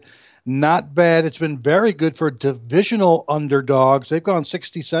spread. Not bad. It's been very good for divisional underdogs. They've gone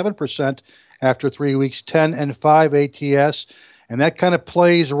 67% after 3 weeks, 10-5 ATS. And that kind of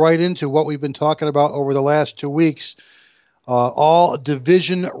plays right into what we've been talking about over the last 2 weeks. All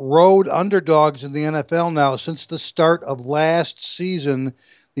division road underdogs in the NFL now. Since the start of last season,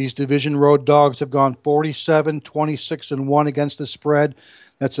 these division road dogs have gone 47-26-1 against the spread.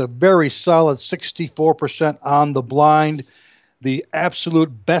 That's a very solid 64% on the blind. The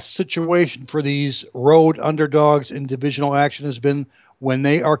absolute best situation for these road underdogs in divisional action has been when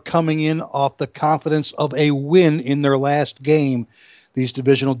they are coming in off the confidence of a win in their last game. These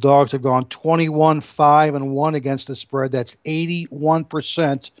divisional dogs have gone 21-5-1 against the spread. That's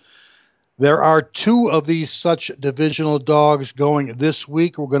 81%. There are 2 of these such divisional dogs going this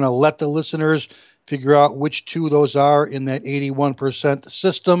week. We're going to let the listeners figure out which 2 those are in that 81%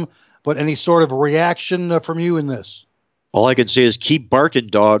 system. But any sort of reaction from you in this? All I can say is keep barking,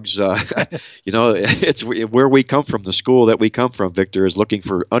 dogs. It's where we come from. The school that we come from, Victor, is looking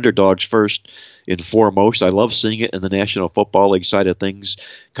for underdogs first and foremost. I love seeing it in the National Football League side of things.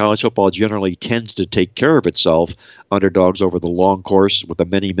 College football generally tends to take care of itself, underdogs over the long course with the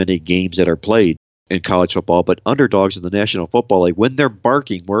many, many games that are played in college football. But underdogs in the National Football League, when they're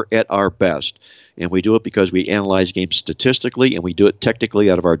barking, we're at our best. And we do it because we analyze games statistically and we do it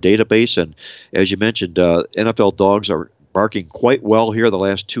technically out of our database. And as you mentioned, NFL dogs are barking quite well here the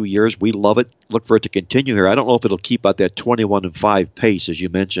last 2 years. We love it. Look for it to continue here. I don't know if it'll keep at that 21-5 pace, as you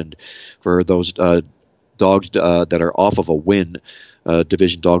mentioned, for those dogs that are off of a win,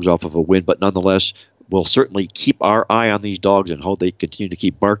 division dogs off of a win, but nonetheless, we'll certainly keep our eye on these dogs and hope they continue to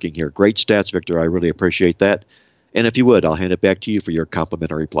keep barking here. Great stats, Victor. I really appreciate that. And if you would, I'll hand it back to you for your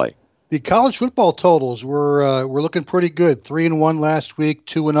complimentary play. The college football totals we're looking pretty good. 3-1 last week,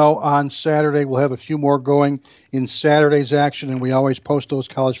 2-0 on Saturday. We'll have a few more going in Saturday's action, and we always post those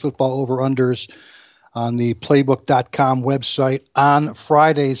college football over-unders on the playbook.com website on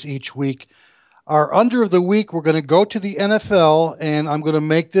Fridays each week. Our under of the week, we're going to go to the NFL, and I'm going to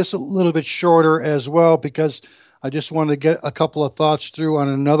make this a little bit shorter as well because I just wanted to get a couple of thoughts through on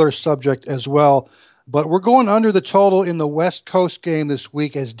another subject as well. But we're going under the total in the West Coast game this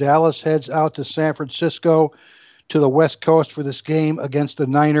week as Dallas heads out to San Francisco to the West Coast for this game against the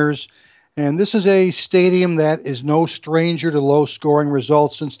Niners. And this is a stadium that is no stranger to low-scoring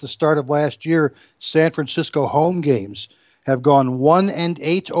results. Since the start of last year, San Francisco home games have gone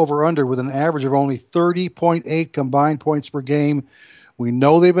 1-8 over-under with an average of only 30.8 combined points per game. We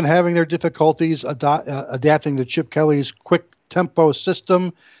know they've been having their difficulties adapting to Chip Kelly's quick tempo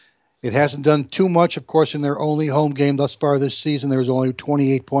system. It hasn't done too much, of course, in their only home game thus far this season. There was only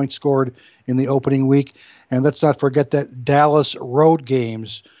 28 points scored in the opening week. And let's not forget that Dallas road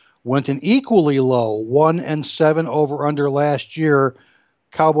games went an equally low 1-7 over-under last year.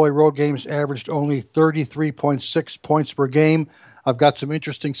 Cowboy road games averaged only 33.6 points per game. I've got some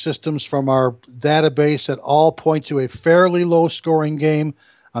interesting systems from our database that all point to a fairly low-scoring game.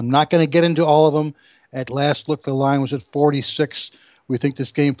 I'm not going to get into all of them. At last look, the line was at 46. We think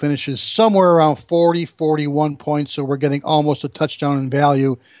this game finishes somewhere around 40, 41 points, so we're getting almost a touchdown in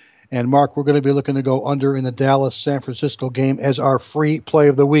value. And, Mark, we're going to be looking to go under in the Dallas-San Francisco game as our free play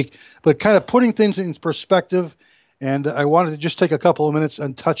of the week. But kind of putting things in perspective, and I wanted to just take a couple of minutes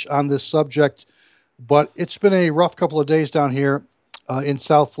and touch on this subject, but it's been a rough couple of days down here in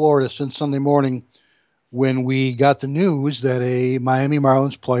South Florida since Sunday morning when we got the news that a Miami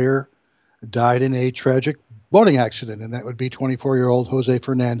Marlins player died in a tragic boating accident, and that would be 24-year-old Jose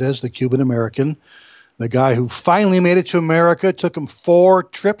Fernandez, the Cuban-American, the guy who finally made it to America. It took him 4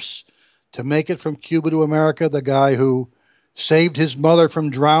 trips to make it from Cuba to America, the guy who saved his mother from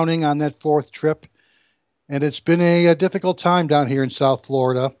drowning on that 4th trip. And it's been a difficult time down here in South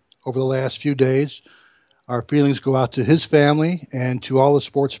Florida over the last few days. Our feelings go out to his family and to all the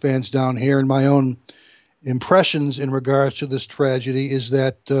sports fans down here. And my own impressions in regards to this tragedy is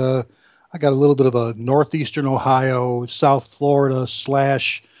that I got a little bit of a northeastern Ohio, South Florida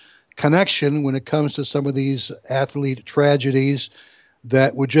 / connection when it comes to some of these athlete tragedies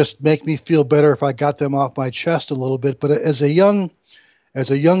that would just make me feel better if I got them off my chest a little bit. But as a young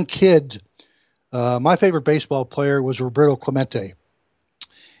kid, my favorite baseball player was Roberto Clemente.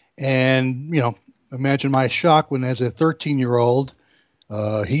 And, imagine my shock when as a 13-year-old,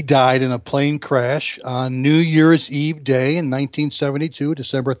 he died in a plane crash on New Year's Eve day in 1972,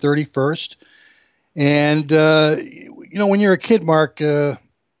 December 31st. And, when you're a kid, Mark,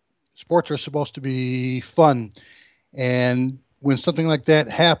 sports are supposed to be fun. And when something like that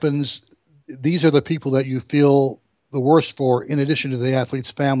happens, these are the people that you feel the worst for, in addition to the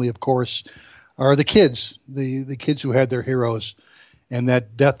athlete's family, of course, are the kids, the kids who had their heroes. And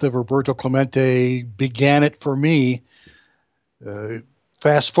that death of Roberto Clemente began it for me.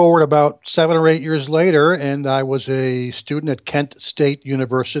 Fast forward about 7 or 8 years later, and I was a student at Kent State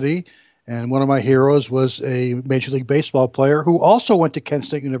University, and one of my heroes was a Major League Baseball player who also went to Kent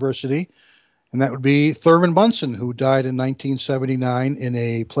State University, and that would be Thurman Munson, who died in 1979 in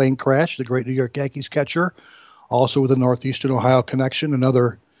a plane crash, the great New York Yankees catcher, also with a Northeastern Ohio connection,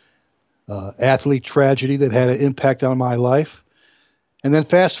 another athlete tragedy that had an impact on my life. And then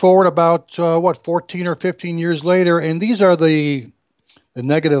fast forward about, 14 or 15 years later, and these are the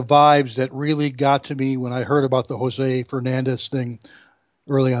negative vibes that really got to me when I heard about the Jose Fernandez thing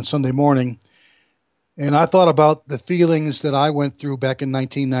early on Sunday morning. And I thought about the feelings that I went through back in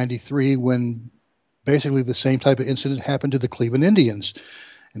 1993 when basically the same type of incident happened to the Cleveland Indians.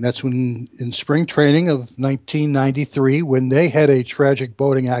 And that's when, in spring training of 1993, when they had a tragic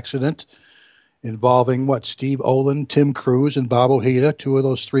boating accident involving Steve Olin, Tim Cruz, and Bob Ojeda. 2 of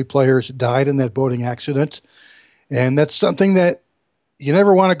those 3 players died in that boating accident. And that's something that you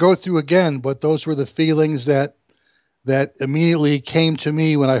never want to go through again, but those were the feelings that immediately came to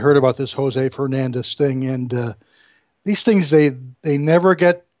me when I heard about this Jose Fernandez thing. And these things, they never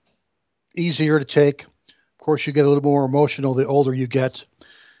get easier to take. Of course, you get a little more emotional the older you get.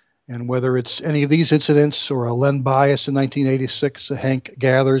 And whether it's any of these incidents or a Len Bias in 1986, a Hank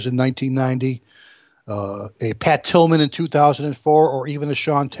Gathers in 1990, a Pat Tillman in 2004, or even a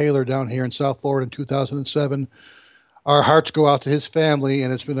Sean Taylor down here in South Florida in 2007, our hearts go out to his family,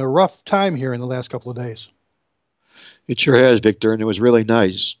 and it's been a rough time here in the last couple of days. It sure has, Victor, and it was really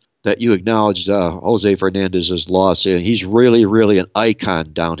nice that you acknowledged Jose Fernandez's loss. He's really, really an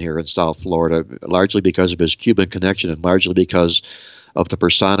icon down here in South Florida, largely because of his Cuban connection and largely because of the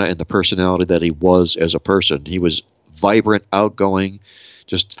persona and the personality that he was as a person. He was vibrant, outgoing,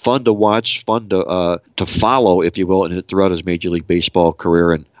 just fun to watch, fun to follow, if you will, and throughout his Major League Baseball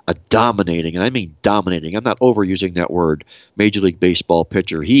career, and a dominating, and I mean dominating, I'm not overusing that word, Major League Baseball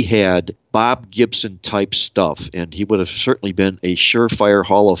pitcher. He had Bob Gibson type stuff, and he would have certainly been a surefire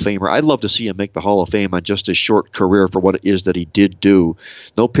Hall of Famer. I'd love to see him make the Hall of Fame on just his short career for what it is that he did do.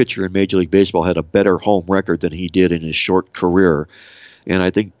 No pitcher in Major League Baseball had a better home record than he did in his short career. And I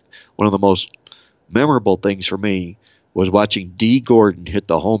think one of the most memorable things for me was watching Dee Gordon hit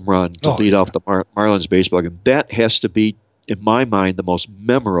the home run to lead off the Marlins baseball game. That has to be, in my mind, the most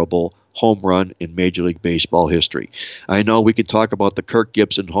memorable home run in Major League Baseball history. I know we could talk about the Kirk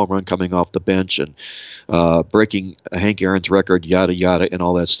Gibson home run coming off the bench and breaking Hank Aaron's record, yada, yada, and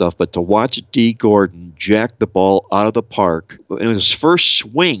all that stuff. But to watch Dee Gordon jack the ball out of the park in his first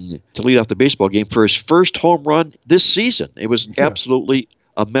swing to lead off the baseball game for his first home run this season, it was absolutely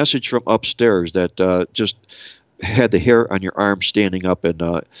a message from upstairs that just had the hair on your arm standing up, and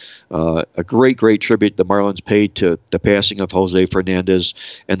a great tribute the Marlins paid to the passing of Jose Fernandez,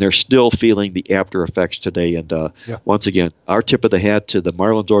 and they're still feeling the after effects today. And once again, our tip of the hat to the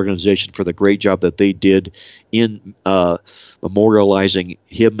Marlins organization for the great job that they did in memorializing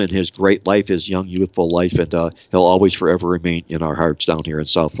him and his great life, his young, youthful life, and he'll always forever remain in our hearts down here in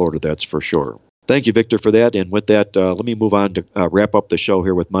South Florida, that's for sure. Thank you, Victor, for that. And with that, let me move on to wrap up the show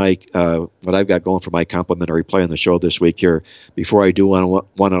here with Mike, what I've got going for my complimentary play on the show this week here. Before I do, I want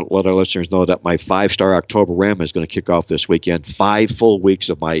to let our listeners know that my 5-star October-rama is going to kick off this weekend. 5 full weeks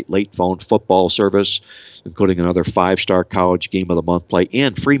of my late phone football service, including another 5-star college game of the month play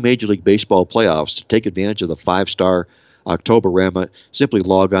and free Major League Baseball playoffs. To take advantage of the 5-star October-rama, simply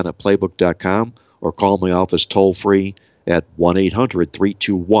log on at playbook.com or call my office toll-free at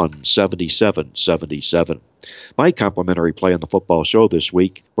 1-800-321-7777. My complimentary play on the football show this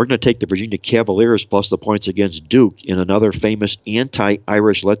week, we're going to take the Virginia Cavaliers plus the points against Duke in another famous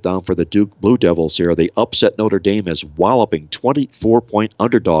anti-Irish letdown for the Duke Blue Devils here. They upset Notre Dame as walloping 24-point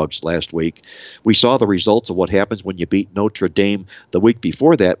underdogs last week. We saw the results of what happens when you beat Notre Dame the week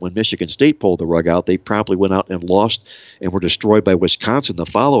before that when Michigan State pulled the rug out. They promptly went out and lost and were destroyed by Wisconsin the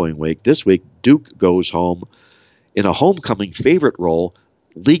following week. This week, Duke goes home in a homecoming favorite role,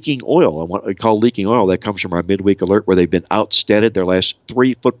 leaking oil. And what we call leaking oil, that comes from our midweek alert where they've been outstatted their last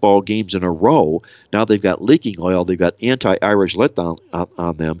 3 football games in a row. Now they've got leaking oil. They've got anti-Irish letdown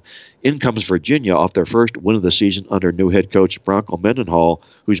on them. In comes Virginia off their first win of the season under new head coach Bronco Mendenhall,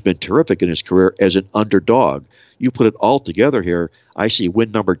 who's been terrific in his career as an underdog. You put it all together here, I see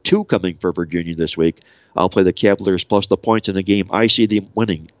win number 2 coming for Virginia this week. I'll play the Cavaliers plus the points in a game I see them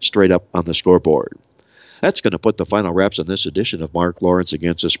winning straight up on the scoreboard. That's going to put the final wraps on this edition of Mark Lawrence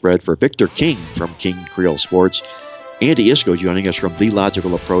Against the Spread. For Victor King from King Creole Sports, Andy Iskoe joining us from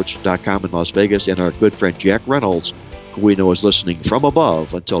TheLogicalApproach.com in Las Vegas, and our good friend Jack Reynolds, who we know is listening from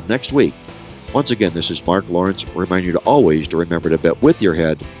above. Until next week, once again, this is Mark Lawrence, reminding you to always to remember to bet with your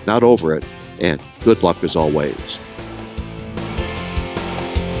head, not over it, and good luck as always.